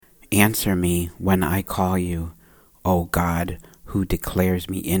Answer me when I call you, O God, who declares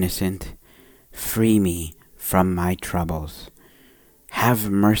me innocent. Free me from my troubles. Have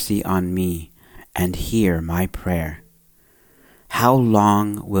mercy on me and hear my prayer. How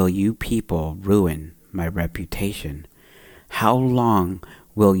long will you people ruin my reputation? How long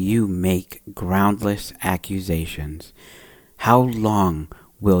will you make groundless accusations? How long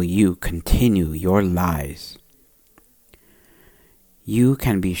will you continue your lies? You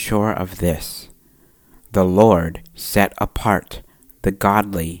can be sure of this: the Lord set apart the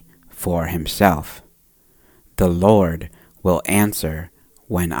godly for himself. The Lord will answer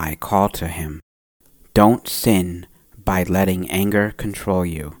when I call to him. Don't sin by letting anger control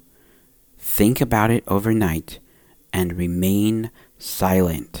you. Think about it overnight and remain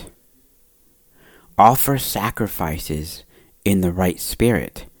silent. Offer sacrifices in the right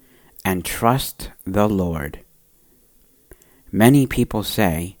spirit and trust the Lord. Many people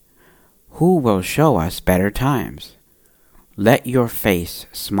say, "Who will show us better times?" Let your face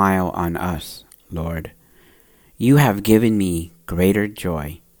smile on us, Lord. You have given me greater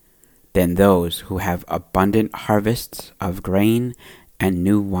joy than those who have abundant harvests of grain and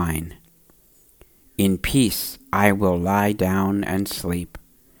new wine. In peace I will lie down and sleep,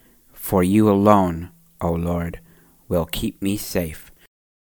 for you alone, O Lord, will keep me safe.